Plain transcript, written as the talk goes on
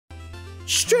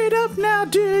Straight up now,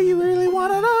 do you really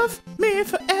want to love me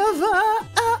forever?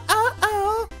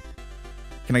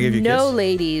 Can I give you a kiss? No,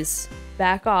 ladies.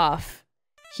 Back off.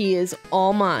 He is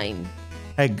all mine.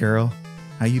 Hey, girl.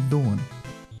 How you doing?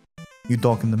 You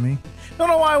talking to me? Don't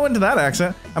know why I went to that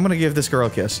accent. I'm gonna give this girl a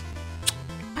kiss.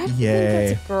 I think Yay.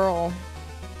 that's a girl.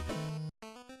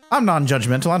 I'm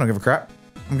non-judgmental. I don't give a crap.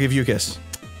 I'm gonna give you a kiss.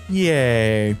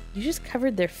 Yay. You just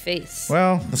covered their face.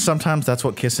 Well, sometimes that's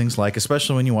what kissing's like,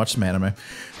 especially when you watch some anime.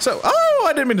 So, oh,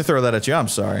 I didn't mean to throw that at you. I'm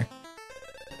sorry.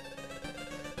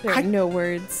 There are no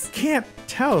words. Can't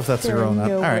tell if that's a There girl are or not.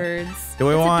 no All right. words. Do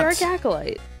we want It's a dark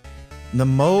acolyte. the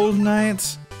Mole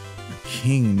Knights or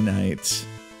King Knights?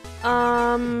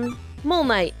 Mole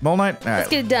Knight. Mole Knight? All right. Let's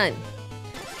get it done.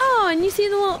 Oh, and you see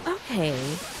the little... Okay.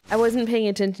 I wasn't paying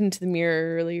attention to the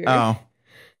mirror earlier. Oh.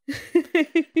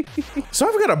 So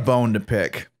I've got a bone to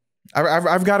pick.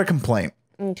 I've got a complaint.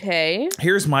 Okay.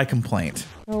 Here's my complaint.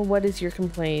 Oh, what is your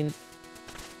complaint?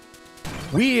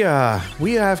 We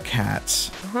have cats.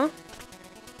 Uh-huh.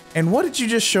 And what did you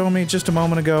just show me just a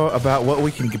moment ago about what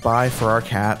we can buy for our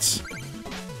cats?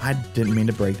 I didn't mean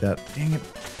to break that. Dang it.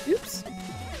 Oops.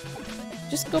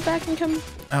 Just go back and come...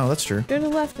 Oh, that's true. Go to the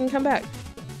left and come back.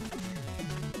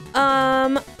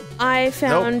 I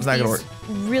found it's not gonna these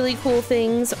really cool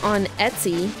things on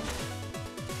Etsy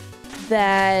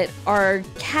that are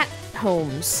cat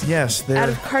homes. Yes, they're Out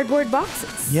of cardboard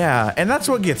boxes. Yeah, and that's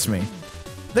what gets me.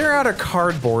 They're out of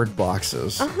cardboard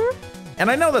boxes. Uh-huh. And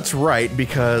I know that's right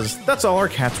because that's all our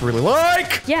cats really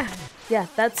like. Yeah,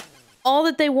 that's all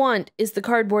that they want is the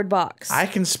cardboard box. I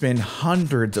can spend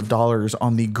hundreds of dollars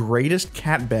on the greatest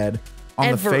cat bed on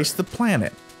Ever. the face of the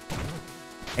planet.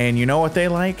 And you know what they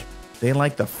like? They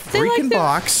like the They like freaking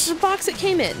box. The box it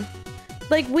came in.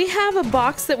 Like, we have a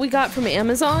box that we got from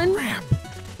Amazon. Crap.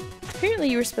 Apparently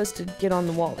you were supposed to get on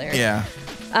the wall there. Yeah.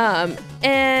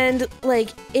 And, like,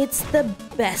 it's the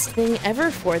best thing ever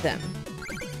for them.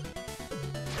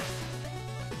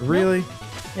 Really?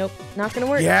 Nope, not gonna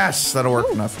work. Yes, that'll work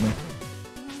Ooh. enough for me.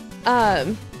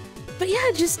 But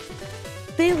yeah, just,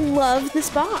 they love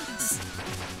this box.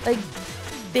 Like,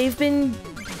 they've been,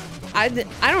 I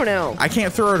don't know. I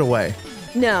can't throw it away.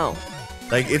 No.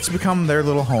 Like, it's become their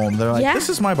little home. They're like, Yeah. this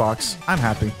is my box. I'm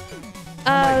happy.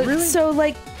 I'm like, really? So,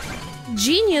 like,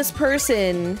 genius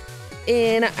person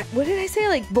in, what did I say,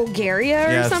 like Bulgaria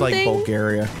or Yeah, it's something? like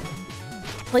Bulgaria.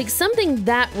 Like, something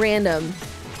that random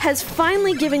has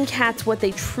finally given cats what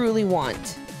they truly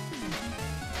want.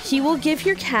 He will give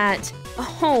your cat a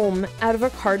home out of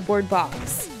a cardboard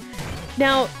box.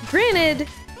 Now, granted,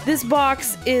 this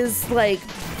box is like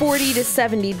 40 to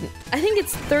 70. I think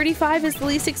it's 35 is the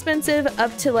least expensive,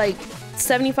 up to like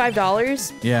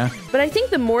 $75. Yeah. But I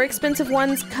think the more expensive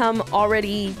ones come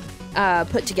already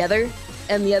put together,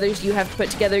 and the others you have to put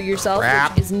together yourself,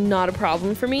 Crap. which is not a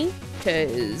problem for me,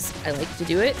 because I like to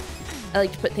do it. I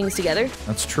like to put things together.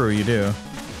 That's true, you do.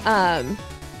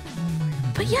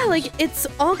 But yeah, like, it's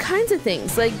all kinds of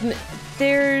things. Like,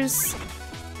 there's...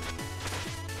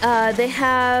 they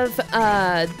have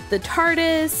the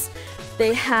TARDIS.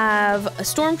 They have a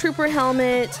Stormtrooper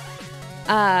helmet.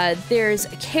 There's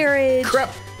a carriage.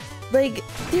 Crap. Like,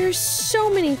 there's so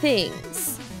many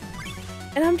things.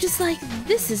 And I'm just like,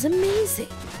 this is amazing.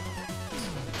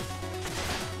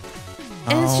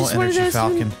 And it's just one of Energy those...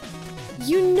 Falcon.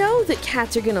 You know that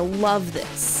cats are gonna love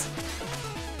this.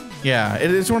 Yeah,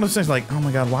 it's one of those things like, oh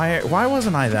my god, why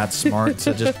wasn't I that smart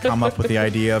to just come up with the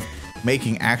idea of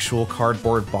making actual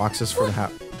cardboard boxes for the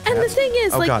house? And the thing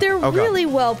is, like, they're really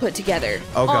well put together.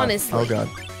 Oh god. Honestly. Oh god.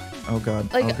 Oh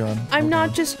god. Like, oh god. I'm oh not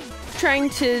god. just trying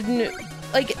to,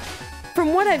 like,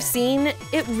 from what I've seen,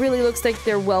 it really looks like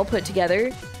they're well put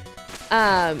together.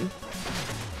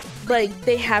 Like,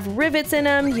 they have rivets in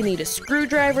them. You need a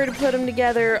screwdriver to put them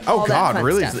together. Oh all that god, fun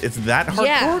really? stuff. It's that hardcore?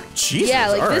 Yeah. Jesus. Yeah,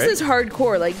 like, all this right. is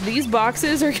hardcore. Like, these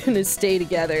boxes are gonna stay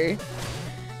together.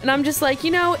 And I'm just like,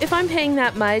 you know, if I'm paying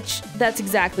that much, that's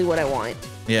exactly what I want.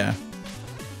 Yeah.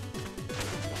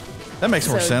 That makes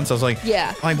more So, sense. I was like,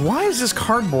 yeah. like, why is this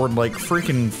cardboard like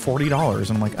freaking $40?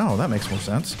 And I'm like, oh, that makes more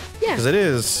sense. Yeah. Because it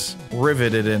is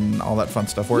riveted and all that fun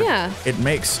stuff. Where Yeah. it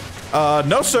makes,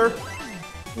 no sir.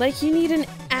 Like, you need an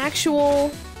actual...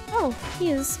 Oh,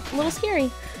 he is a little scary.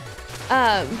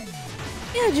 Yeah,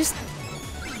 just...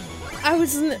 I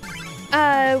was...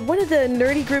 one of the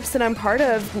nerdy groups that I'm part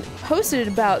of posted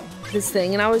about this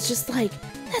thing, and I was just like,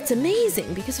 that's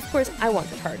amazing, because of course I want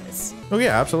the TARDIS. Oh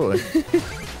yeah, absolutely.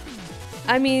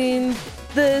 I mean,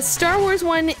 the Star Wars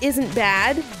one isn't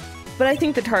bad, but I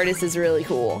think the TARDIS is really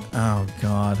cool. Oh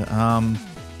god.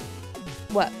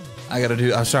 What? I gotta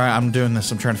do, I'm sorry, I'm doing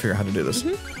this. I'm trying to figure out how to do this.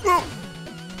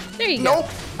 There you Nope.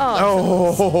 go.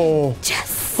 Oh.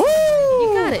 Yes.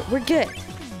 You got it. We're good.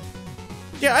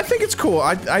 Yeah, I think it's cool.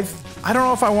 I don't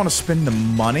know if I want to spend the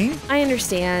money I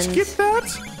understand. to get that.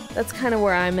 That's kind of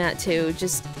where I'm at too.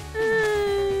 Just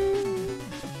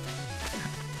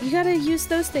you gotta use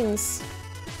those things.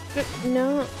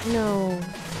 No.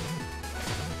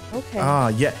 Okay. Ah,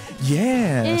 yeah,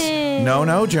 yes.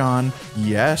 No, John.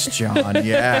 Yes, John.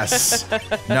 Yes.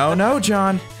 No,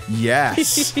 John.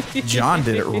 Yes. John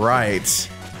did it right.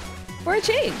 For a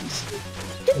change.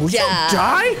 Good Will you job.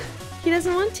 die? He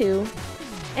doesn't want to,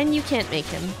 and you can't make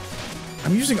him.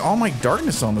 I'm using all my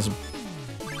darkness on this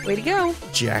Way to go.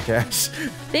 jackass.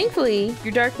 Thankfully,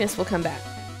 your darkness will come back.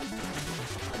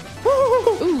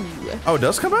 Ooh. Oh, it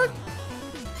does come back?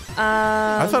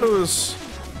 I thought it was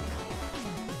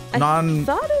I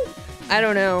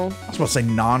don't know. I was about to say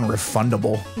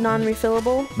non-refundable.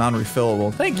 Non-refillable?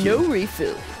 Non-refillable. Thank you. No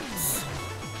refills.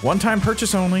 One-time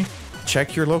purchase only.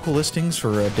 Check your local listings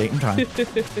for a date and time.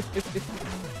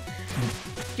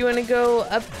 You want to go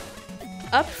up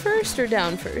first or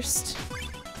down first?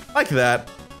 Like that.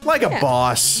 Like Yeah. a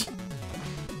boss.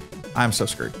 I'm so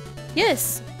screwed.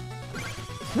 Yes.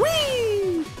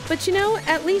 Whee! But you know,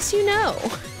 at least you know.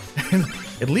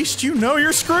 At least you know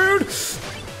you're screwed.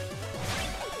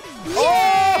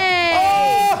 Yay!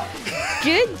 Oh!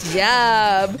 Good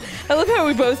job. I love how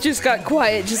we both just got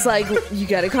quiet, just like, you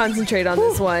gotta concentrate on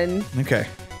this one. Okay.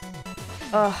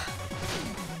 Ugh.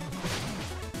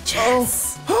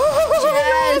 Yes.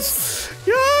 Yes!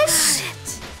 Yes! Got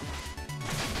it.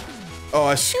 Oh,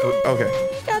 I screwed. Okay.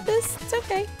 You got this. It's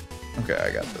okay. Okay,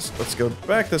 I got this. Let's go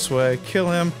back this way. Kill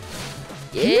him.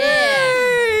 Yeah.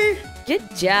 Yay!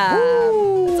 Good job.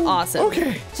 Woo. That's awesome.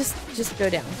 Okay. Just go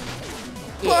down.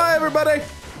 Bye, everybody.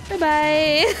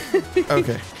 Bye-bye. Okay. All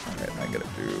right, I gotta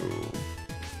do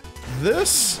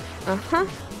this. Uh-huh.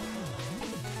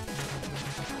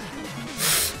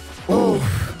 Oh.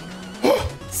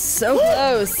 So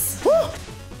close.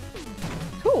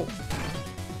 Cool.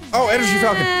 Oh, Energy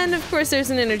Falcon. And of course there's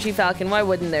an Energy Falcon. Why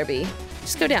wouldn't there be?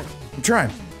 Just go down. I'm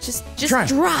trying. Just Trying.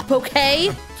 drop, okay?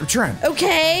 I'm trying.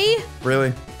 Okay?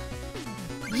 Really?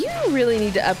 You really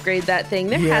need to upgrade that thing.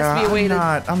 There has to be a way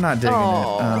I'm not digging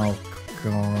Oh. it. Oh,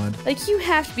 God. Like, you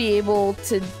have to be able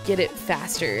to get it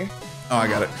faster. Oh, I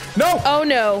got it. No! Oh,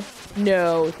 no.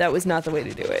 No, that was not the way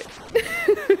to do it.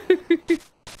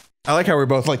 I like how we're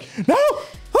both like, no!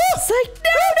 It's like,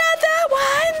 no, not that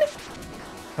one!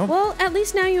 Oh. Well, at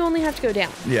least now you only have to go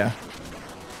down. Yeah.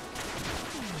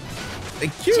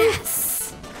 Thank you. Yes!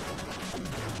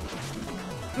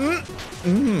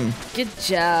 Good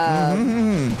job.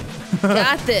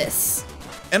 Got this.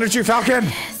 Energy Falcon,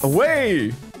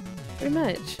 away! Pretty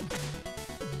much.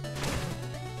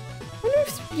 I wonder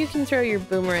if you can throw your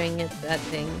boomerang at that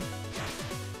thing.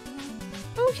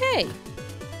 Okay.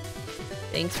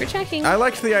 Thanks for checking. I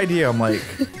liked the idea. I'm like,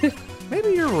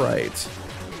 maybe you're right.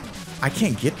 I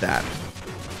can't get that.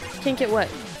 Can't get what?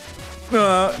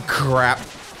 Crap.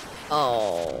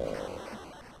 Oh.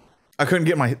 I couldn't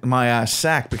get my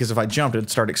sack because if I jumped, it'd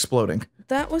start exploding.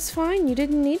 That was fine. You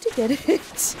didn't need to get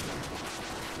it.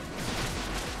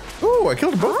 Ooh, I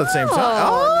killed them both at the same time.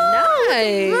 Oh,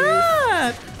 nice.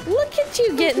 Right. Look at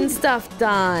you getting stuff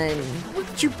done. Look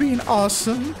at you being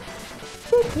awesome.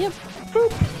 Yep.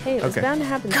 Hey, it was Okay. bound to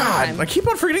happen God, sometime. I keep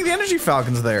on forgetting the Energy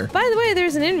Falcon's there. By the way,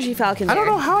 there's an Energy Falcon there. I don't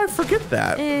know how I forget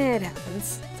that. It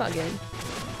happens. It's all good.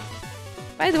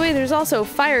 By the way, there's also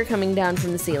fire coming down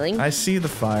from the ceiling. I see the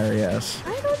fire, yes.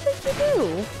 I don't think you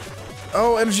do.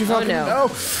 Oh, Energy Falcon, no. no.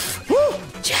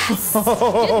 Yes.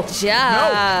 Oh, Good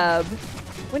job.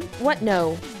 What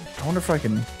no? I wonder if I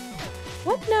can...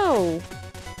 What no?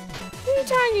 What are you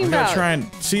talking I'm about? gonna try and...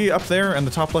 See up there in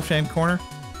the top left-hand corner?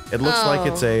 It looks like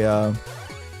it's a,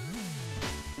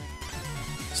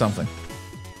 something.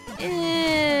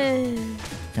 Can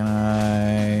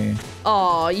I...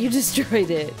 Oh, you destroyed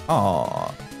it.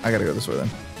 Aw, I gotta go this way then.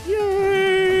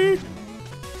 Yay!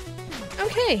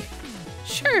 Okay.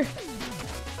 Sure.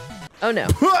 Oh no.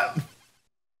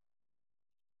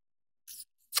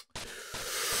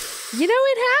 You know,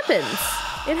 it happens.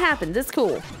 It happens. It's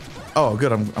cool. Oh,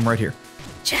 good. I'm right here.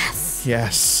 Yes.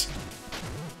 Yes.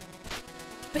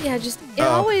 But yeah, just it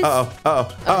always.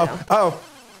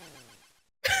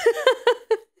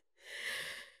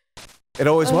 It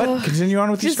always what? Continue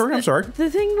on with your Just story. I'm sorry. The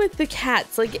thing with the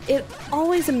cats, like, it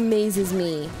always amazes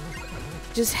me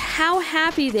just how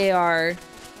happy they are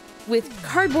with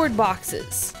cardboard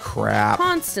boxes. Crap.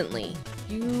 Constantly.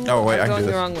 You Oh, wait, are I can going do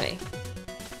the this. wrong way.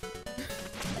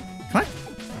 Can I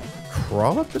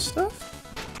crawl up this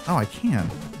stuff? Oh, I can.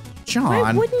 John.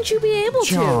 Why wouldn't you be able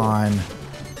to? John.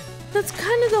 That's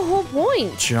kind of the whole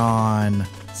point. John.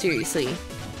 Seriously,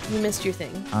 you missed your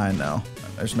thing. I know.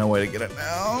 There's no way to get it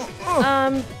now.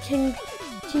 Can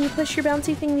you push your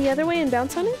bouncy thing the other way and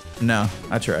bounce on it? No,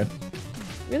 I tried.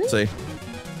 Really? See.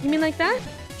 You mean like that?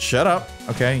 Shut up.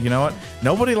 Okay, you know what?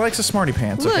 Nobody likes a smarty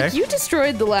pants, okay? Look, you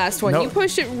destroyed the last one. No. You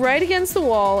pushed it right against the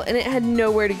wall and it had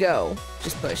nowhere to go.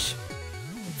 Just push.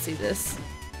 Let's see this.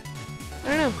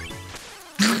 I don't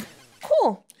know.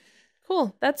 Cool.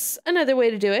 Cool. That's another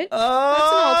way to do it. That's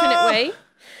an alternate way.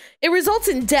 It results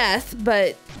in death,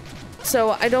 but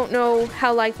so I don't know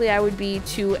how likely I would be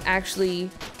to actually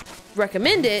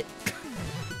recommend it.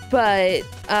 But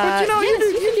you know,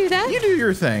 yes, you can do that. You do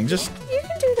your thing. Just you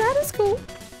can do that. It's cool.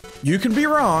 You can be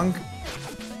wrong.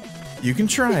 You can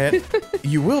try it.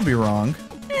 You will be wrong.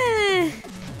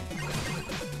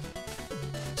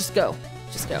 Just go.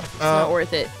 Just go. It's not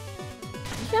worth it.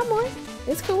 You got more.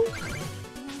 It's cool.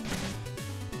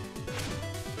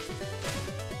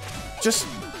 Just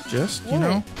you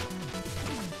know.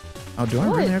 Oh, do I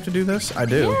really have to do this? I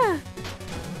do. Yeah.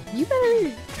 You better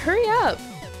hurry up.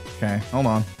 Okay, hold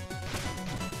on.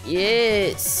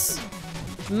 Yes.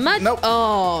 Nope.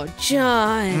 Oh,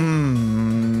 John.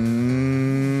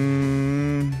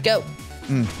 Go.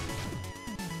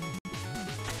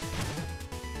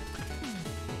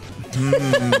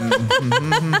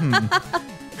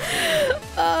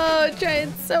 Oh,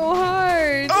 trying so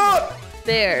hard.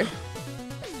 There.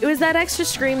 It was that extra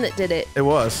scream that did it. It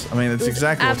was. I mean, it's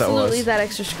exactly what that was. Absolutely that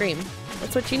extra scream.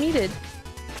 That's what you needed.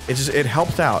 It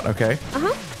helped out, okay?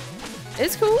 Uh-huh.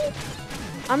 It's cool.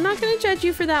 I'm not going to judge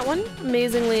you for that one,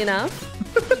 amazingly enough.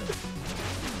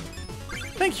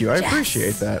 Thank you. I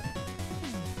appreciate that.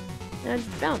 Now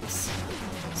bounce.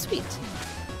 Sweet.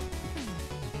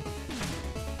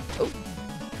 Oh,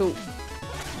 cool.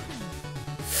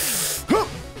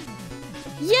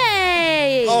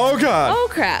 Yay! Oh, God. Oh,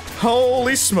 crap.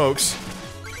 Holy smokes.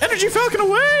 Energy Falcon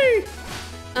away!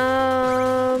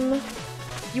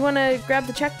 You want to grab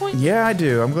the checkpoint? Yeah, I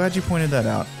do. I'm glad you pointed that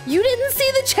out. You didn't see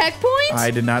the checkpoint? I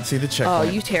did not see the Oh,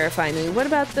 checkpoint. you terrify me. What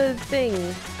about the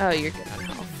thing? Oh, you're good on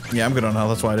health. Yeah, I'm good on health.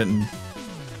 That's why I didn't.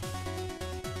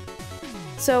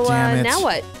 So, Damn it. now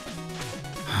what?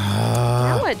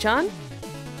 Now what, John?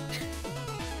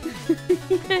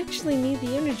 You actually need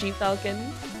the energy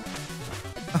falcon.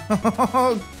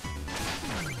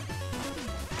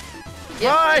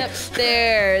 Yep,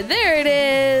 there it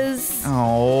is.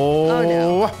 Oh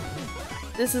no.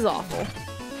 This is awful.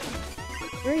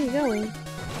 Where are you going?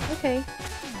 Okay.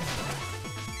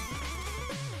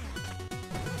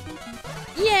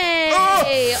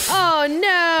 Yay! Oh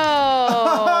no!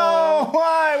 Oh,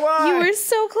 why? You were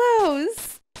so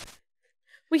close.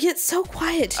 We get so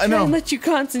quiet to try and let you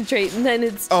concentrate, and then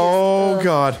it's just,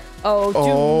 God. Oh,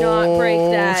 do not break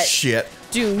that. Oh, shit.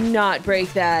 Do not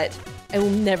break that. I will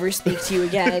never speak to you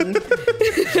again.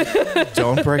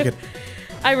 Don't break it.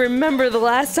 I remember the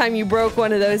last time you broke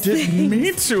one of those things. Didn't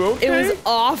mean to, okay? It was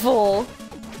awful.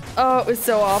 Oh, it was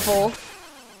so awful.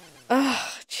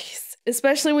 Oh, jeez.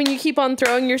 Especially when you keep on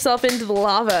throwing yourself into the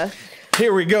lava.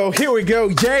 Here we go,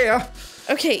 yeah!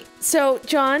 Okay, so,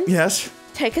 John. Yes?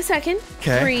 Take a second.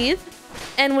 Okay. Breathe.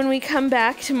 And when we come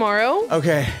back tomorrow,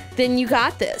 then you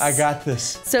got this. I got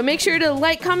this. So make sure to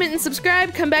like, comment, and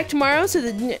subscribe. Come back tomorrow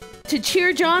to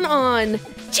cheer John on.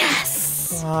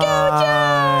 Yes! Bye. Go,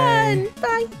 John!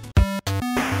 Bye.